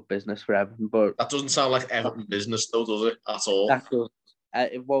out good business for Everton. But that doesn't sound like Everton business, though, does it? At all. That does.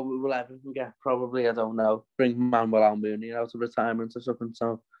 What will Everton get? Probably, I don't know. Bring Manuel Almunia out of retirement or something.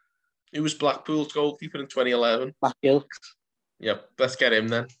 So, who was Blackpool's goalkeeper in 2011? Matt Gilks. Yep, let's get him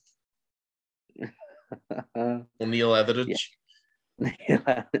then. Or Neil Etheridge.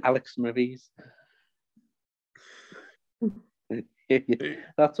 Yeah. Alex Maries.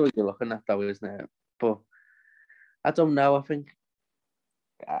 That's what you're looking at, though, isn't it? But I don't know. I think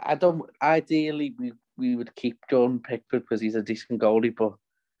ideally, we would keep Jordan Pickford because he's a decent goalie, but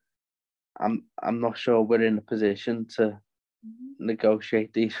I'm not sure we're in a position to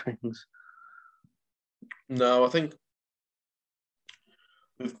negotiate these things. No, I think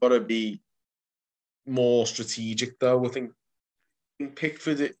we've got to be more strategic, though. I think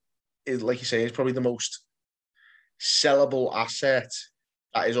Pickford is, like you say, is probably the most sellable asset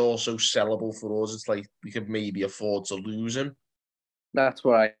that is also sellable for us. It's like we could maybe afford to lose him. That's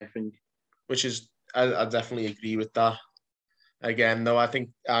what I think. Which is, I definitely agree with that. Again, though, I think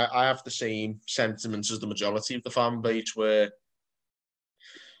I have the same sentiments as the majority of the fan base, where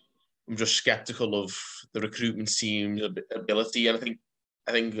I'm just sceptical of the recruitment team's ability. And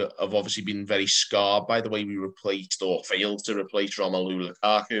I think I've obviously been very scarred by the way we replaced or failed to replace Romelu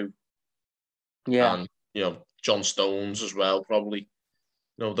Lukaku. Yeah. And, John Stones as well, probably.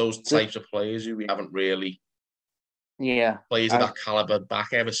 Those types of players who we haven't really players of that calibre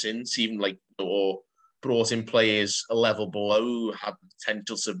back ever since, even like, or brought in players a level below who had the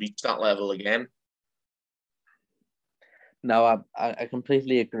potential to reach that level again. No, I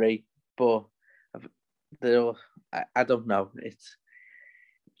completely agree, but I don't know.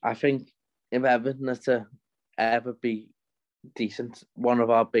 I think if Everton is to ever be decent, one of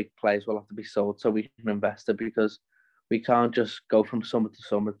our big players will have to be sold so we can invest it, because we can't just go from summer to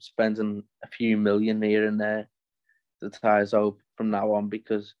summer spending a few million here and there to tie us up from now on,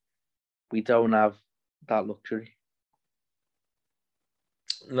 because we don't have that luxury.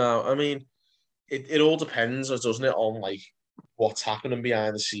 No, I mean, it all depends, doesn't it, on like what's happening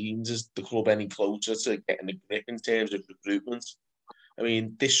behind the scenes. Is the club any closer to getting a grip in terms of recruitment? I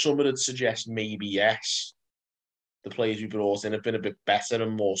mean, this summer would suggest maybe yes. The players we brought in have been a bit better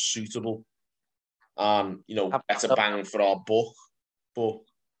and more suitable, and better bang for our buck. But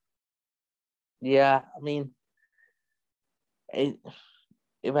yeah, I mean, if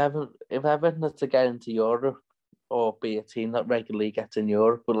Everton is to get into Europe or be a team that regularly gets in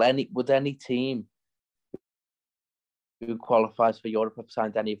Europe, would any team who qualifies for Europe have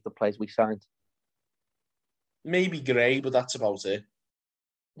signed any of the players we signed? Maybe Gray, but that's about it.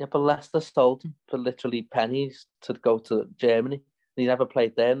 Yeah, but Leicester sold him for literally pennies to go to Germany. He never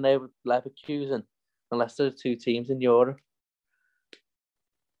played there, and they were Leverkusen. And Leicester are two teams in Europe.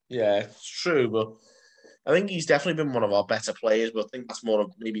 Yeah, it's true, but I think he's definitely been one of our better players, but I think that's more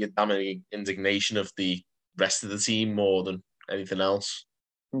of maybe a damning indignation of the rest of the team more than anything else.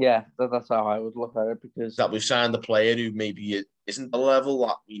 Yeah, that's how I would look at it, because that we've signed a player who maybe isn't the level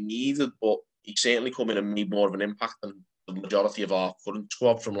that we needed, but he's certainly come in and made more of an impact than the majority of our current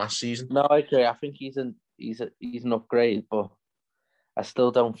squad from last season. No, I agree. I think he's an upgrade, but I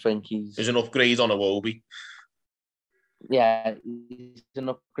still don't think he's an upgrade on Iwobi. Yeah, he's an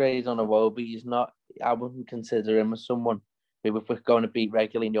upgrade on Iwobi. He's not. I wouldn't consider him as someone who, if we're going to be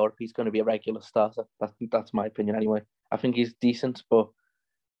regularly in Europe, he's going to be a regular starter. That's my opinion anyway. I think he's decent, but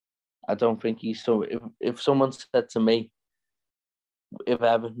I don't think he's so. If someone said to me, if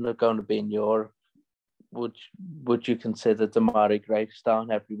Everton are going to be in Europe, would you consider Demarai Gray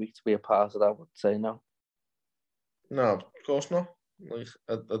starting every week to be a part of that? I would say no. No, of course not.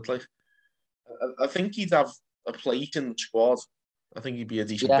 I think he'd have a place in the squad. I think he'd be a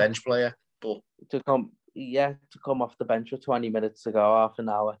decent bench player, but to come off the bench for 20 minutes to go, half an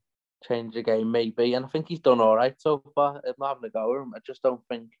hour, change the game maybe. And I think he's done all right so far. I'm not having a go at him. I just don't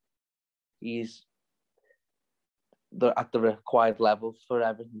think he's at the required level for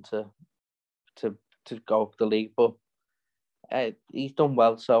Everton to go up the league. But he's done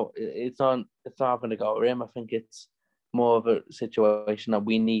well, so it's not having a go at him. I think it's more of a situation that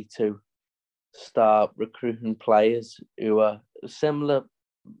we need to start recruiting players who are similar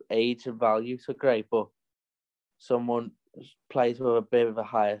age and value to Gray, but someone plays with a bit of a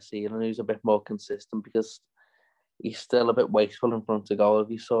higher ceiling, who's a bit more consistent, because he's still a bit wasteful in front of goal. If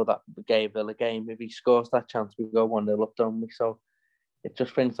you saw that Gay Villa game, if he scores that chance, we go 1-0 up, don't we? So it's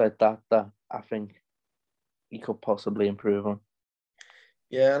just things like that I think he could possibly improve on.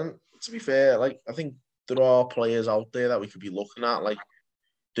 Yeah, and to be fair, I think there are players out there that we could be looking at.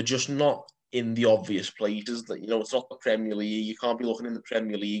 They're just not in the obvious places. It's not the Premier League. You can't be looking in the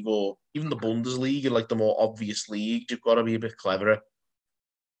Premier League or even the Bundesliga, the more obvious leagues. You've got to be a bit cleverer.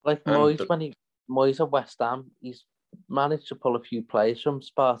 Moyes at West Ham, he's managed to pull a few players from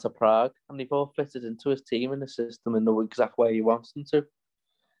Sparta Prague, and they've all fitted into his team and the system in the exact way he wants them to.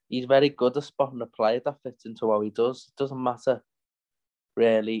 He's very good at spotting a player that fits into what he does. It doesn't matter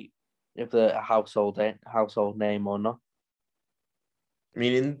really if they're a household name or not. I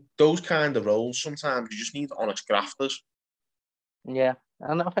mean, in those kind of roles, sometimes you just need honest grafters. Yeah,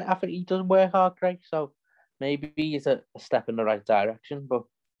 and I think he does work hard, Craig, so maybe he's a step in the right direction. But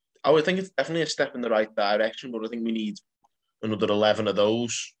I would think it's definitely a step in the right direction, but I think we need another 11 of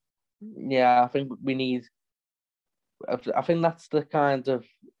those. Yeah, I think that's the kind of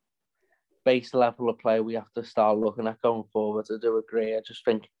base level of player we have to start looking at going forward. I do agree. I just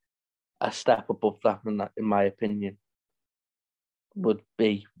think a step above that, in my opinion, would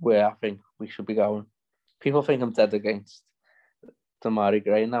be where I think we should be going. People think I'm dead against Demarai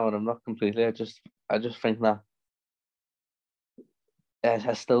Gray now, and I'm not completely. I just think that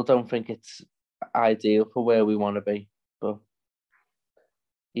I still don't think it's ideal for where we want to be, but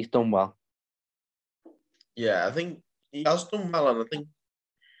he's done well. Yeah, I think he has done well, and I think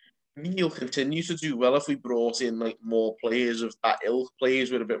he'll continue to do well if we brought in more players of that ilk,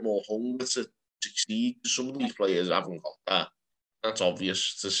 players with a bit more hunger to succeed. Some of these players haven't got that. That's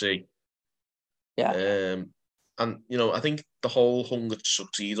obvious to see. Yeah. And I think the whole hunger to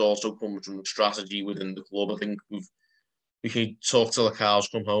succeed also comes from the strategy within the club. I think we could talk till the cows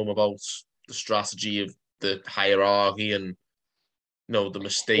come home about the strategy of the hierarchy and the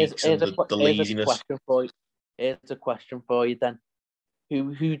mistakes Here's and the laziness. Here's a question for you then. Who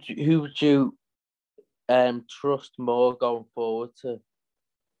would you trust more going forward to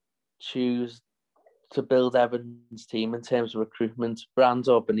choose to build Everton's team in terms of recruitment, Brands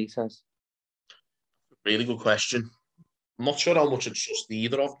or Benitez? Really good question. I'm not sure how much I trust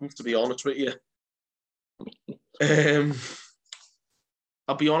either of them, to be honest with you.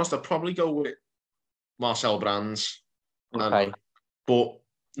 I'll be honest, I'd probably go with Marcel Brands. Okay. But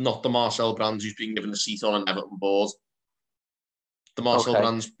not the Marcel Brands who's been given a seat on an Everton board. The Marcel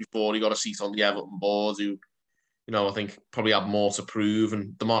Brands before he got a seat on the Everton board, who, I think probably had more to prove.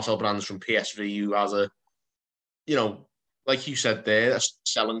 And the Marcel Brands from PSV, who has a, like you said there, a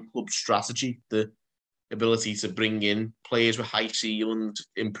selling club strategy, the ability to bring in players with high ceiling,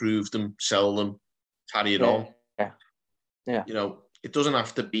 improve them, sell them, carry it on. Yeah. It doesn't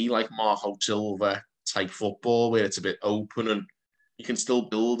have to be like Marco Silva type football where it's a bit open and you can still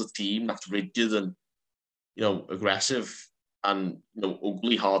build a team that's rigid and, aggressive and,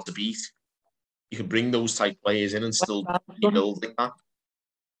 ugly, hard to beat. You can bring those type players in and still build like that.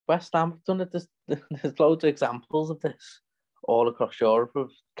 West Ham have done it. There's loads of examples of this all across Europe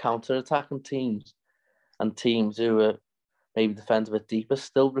of counter-attacking teams and teams who are maybe defend a bit deeper,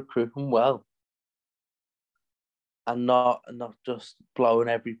 still recruiting well. And not just blowing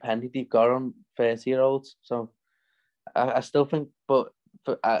every penny they've got on 30-year-olds. So I still think, but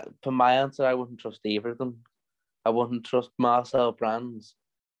for my answer, I wouldn't trust either of them. I wouldn't trust Marcel Brands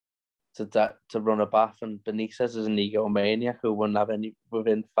to run a bath, and Benitez is an egomaniac who wouldn't have any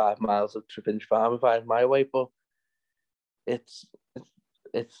within 5 miles of Trippinch Farm if I had my way. But it's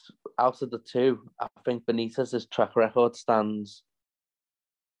out of the two, I think Benitez's track record stands.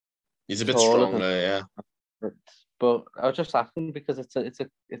 He's a bit stronger, yeah. But I was just asking because it's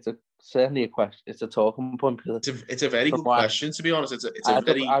a certainly a question. It's a talking point because it's a very good question, to be honest.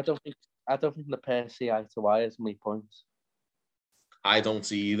 I don't think the pair see eye to eye is my point. I don't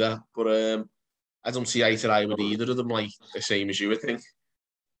see either, but I don't see eye to eye with either of them, like the same as you, I think.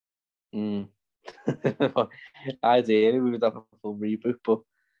 Ideally, we would have a full reboot, but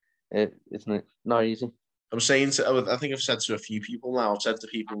it's not easy. I'm saying, I think I've said to a few people now, I've said to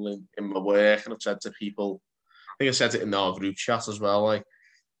people in my work, and I've said to people, I think I said it in our group chat as well, like,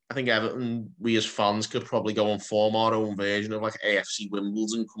 I think Everton, we as fans could probably go and form our own version of like AFC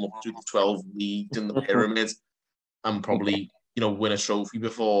Wimbledon, come up through the 12 leagues in the pyramid and probably, win a trophy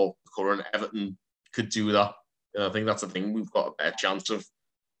before the current Everton could do that. I think that's the thing. We've got a better chance of,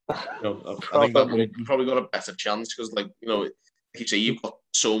 I think that we've probably got a better chance because, like you say, you've got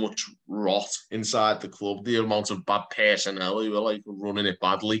so much rot inside the club, the amount of bad personnel who are like running it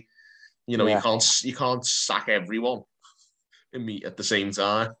badly. You can't sack everyone at the same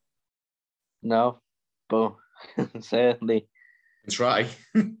time. No, but certainly. Try.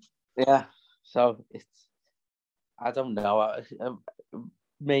 Yeah, so I don't know.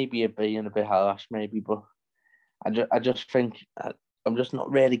 Maybe it being a bit harsh, maybe, but I just think I'm just not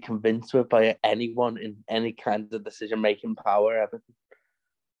really convinced with by anyone in any kind of decision-making power ever.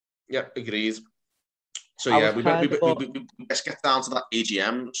 Yeah, agreed. So yeah, we best get down to that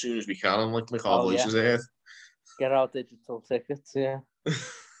AGM as soon as we can and like make our voices heard. Get our digital tickets, yeah.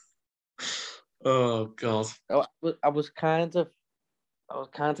 Oh God. I was kind of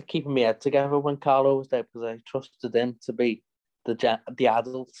keeping my head together when Carlo was there because I trusted him to be the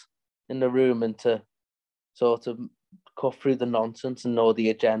adult in the room and to sort of cut through the nonsense and know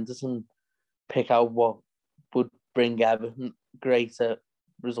the agendas and pick out what would bring Everton greater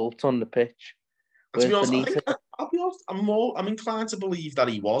results on the pitch. To be honest, I'll be honest, I'm inclined to believe that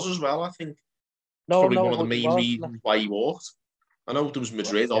he was as well. I think one of the main reasons why he walked. I know there was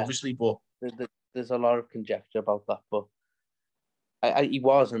Madrid, obviously, but there's a lot of conjecture about that. But he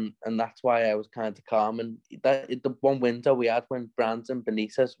was, and that's why I was kind of calm. And the one window we had when Brands and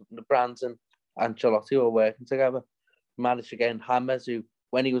Benitez, Brands and Ancelotti were working together, managed to get in James, who,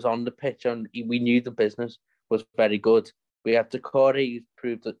 when he was on the pitch and we knew the business, was very good. We had Decore,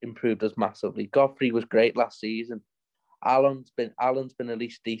 improved us massively. Godfrey was great last season. Alan's been at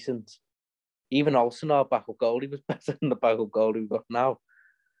least decent. Even Olsen, our backup goalie, was better than the backup goalie we've got now.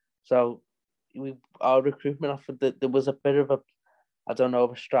 So our recruitment offered there was a bit of a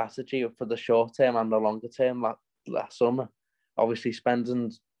strategy for the short term and the longer term last summer. Obviously,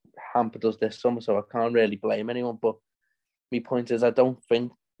 spending hampered us this summer, so I can't really blame anyone. But my point is, I don't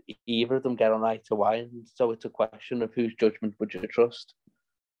think either of them get on eye to eye, and so it's a question of whose judgment would you trust.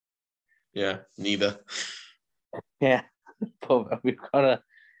 Yeah, neither. Yeah, but we've got to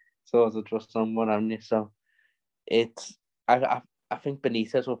sort of trust someone, haven't you? So I I think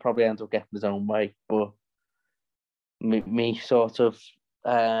Benitez will probably end up getting his own way, but me sort of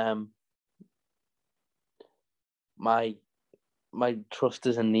my trust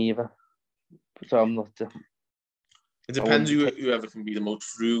is in neither, so I'm not. It depends whoever can be the most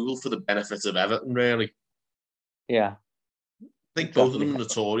frugal for the benefit of Everton, really. Yeah, I think both of them are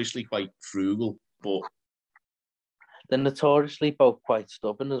notoriously quite frugal, but they're notoriously both quite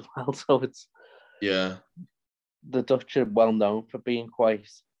stubborn as well. So it's the Dutch are well known for being quite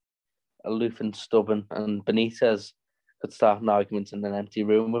aloof and stubborn, and Benitez could start an argument in an empty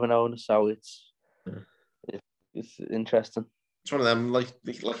room with an owner. So it's interesting. It's one of them, like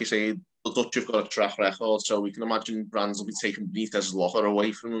you say, the Dutch have got a track record, so we can imagine Brands will be taking Benitez's locker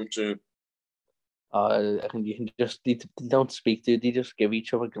away from them too. I think you can just they don't speak to, they just give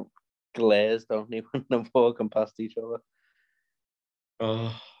each other glares, don't they, when they're walking past each other.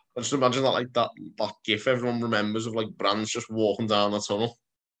 I just imagine that gif everyone remembers of like Brands just walking down the tunnel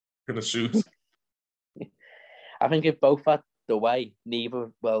in a suit. I think if both had the way,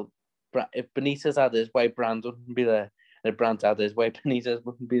 if Benitez had his way, Brands wouldn't be there. And if Brands had his way, Benitez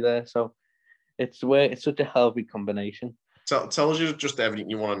wouldn't be there. So it's such a healthy combination. Tells you just everything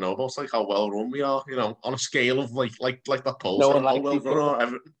you want to know about, like how well run we are, on a scale of like that poll. No one how well run are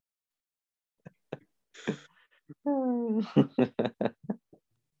Everton.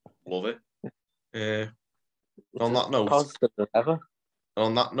 Love it. On that note, positive as ever.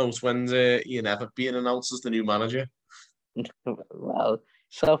 On that note, when's Ian Evatt being announced as the new manager? Well,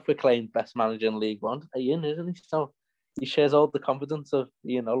 self-proclaimed best manager in League One, Ian, isn't he? So he shares all the confidence of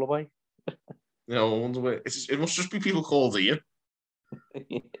Ian Holloway. I wonder where it must just be people called Ian.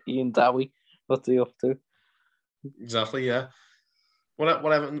 Ian Dowie, what's he up to? Exactly, yeah.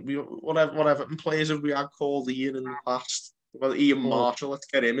 Whatever players have we had called Ian in the past? Well, Ian Marshall, let's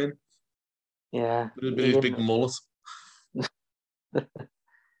get him in. Yeah. With his big mullet.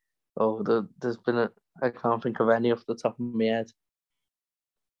 There's been I can't think of any off the top of my head.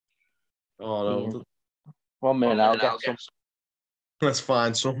 Oh no. Ian. 1 minute, I'll get some. Let's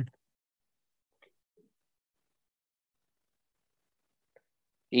find some.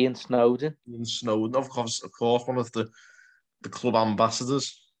 Ian Snowden, of course, one of the club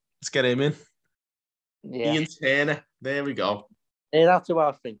ambassadors. Let's get him in. Yeah. Ian Turner, there we go. Yeah, that's who I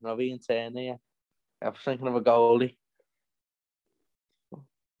was thinking of, Ian Turner, yeah. I was thinking of a goalie.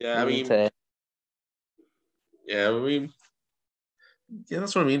 Yeah,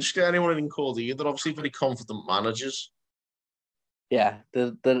 that's what I mean. Just get anyone in called Ian. They're obviously very confident managers. Yeah,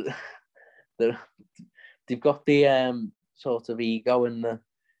 they've got the sort of ego and the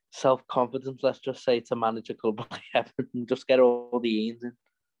self-confidence, let's just say, to manage a club like Everton. Just get all the Ians in.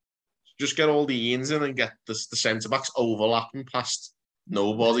 Just get all the Ians in and get the centre-backs overlapping past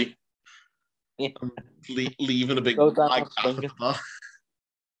nobody. Yeah. Leaving a big like that.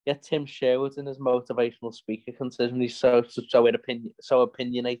 Get Tim Sherwood in as motivational speaker, considering he's so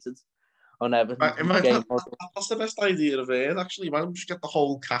opinionated on Everton. That's the best idea I've heard, actually. Man, just get the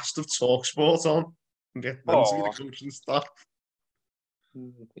whole cast of TalkSport on and get them to be the coaching staff.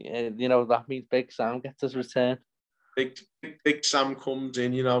 Yeah, that means Big Sam gets his return. Big Sam comes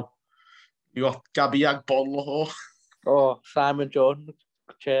in, You got Gabby Agbonlahor. Simon Jordan,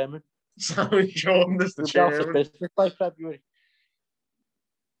 chairman. Simon Jordan is the chairman. Business by February.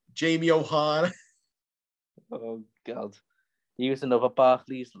 Jamie O'Hara. Oh, God. He was another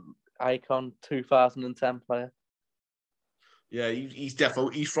Barclays icon, 2010 player. Yeah, he's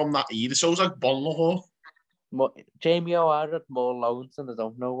from that era. So it's like Bonlahor. Jamie O'Hara had more loans than I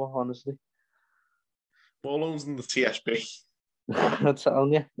don't know, honestly. More loans than the TSB. I'm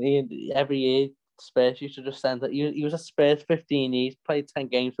telling you, every year Spurs used to just send it. He was at Spurs 15 years, played 10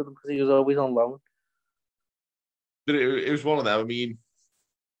 games with them because he was always on loan. But it was one of them. I mean,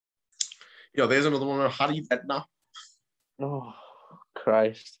 there's another one, Harry Redknapp. Oh,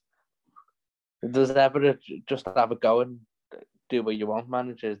 Christ. Does ever just have a go and do what you want,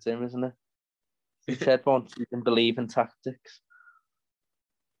 manager? It's him, isn't it? He said once you can believe in tactics.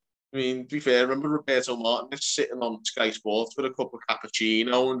 I mean, to be fair, I remember Roberto Martinez sitting on Sky Sports with a cup of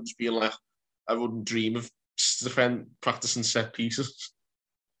cappuccino and just being like, I wouldn't dream of practicing set pieces.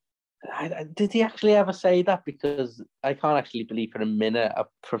 Did he actually ever say that? Because I can't actually believe for a minute a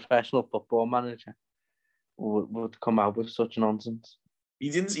professional football manager would come out with such nonsense. He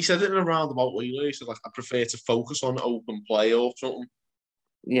didn't. He said it in a roundabout way. He said, I prefer to focus on open play or something.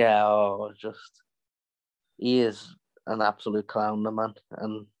 Yeah, he is an absolute clown, the man.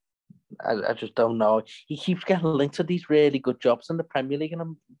 And I just don't know. He keeps getting linked to these really good jobs in the Premier League, and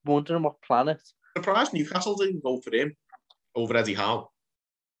I'm wondering what planet. Surprised Newcastle didn't go for him over Eddie Howe.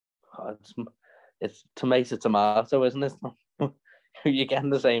 It's tomato, isn't it? you're getting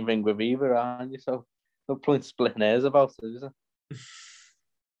the same thing with Eva, aren't you? So no point splitting hairs about it, is it?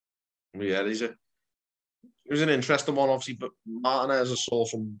 Yeah, it was an interesting one, obviously, but Martinez, I saw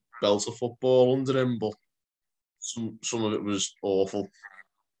some belter football under him, but some of it was awful.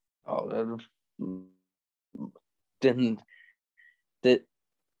 Oh, didn't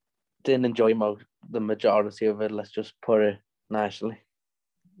enjoy the majority of it. Let's just put it nicely.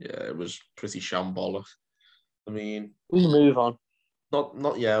 Yeah, it was pretty shambolic. I mean, we move on.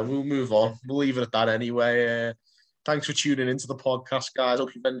 Not yeah. We'll move on. We'll leave it at that anyway. Thanks for tuning into the podcast, guys.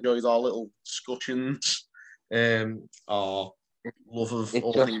 Hope you've enjoyed our little discussions. Our love of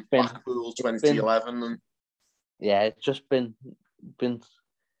all things Blackpool 2011, and yeah, it's just been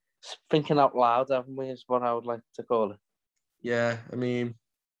thinking out loud, haven't we? Is what I would like to call it. Yeah, I mean,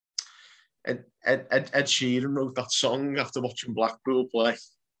 Ed Sheeran wrote that song after watching Blackpool play.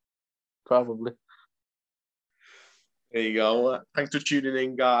 Probably. There you go. Thanks for tuning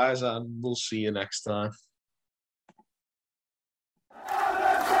in, guys, and we'll see you next time.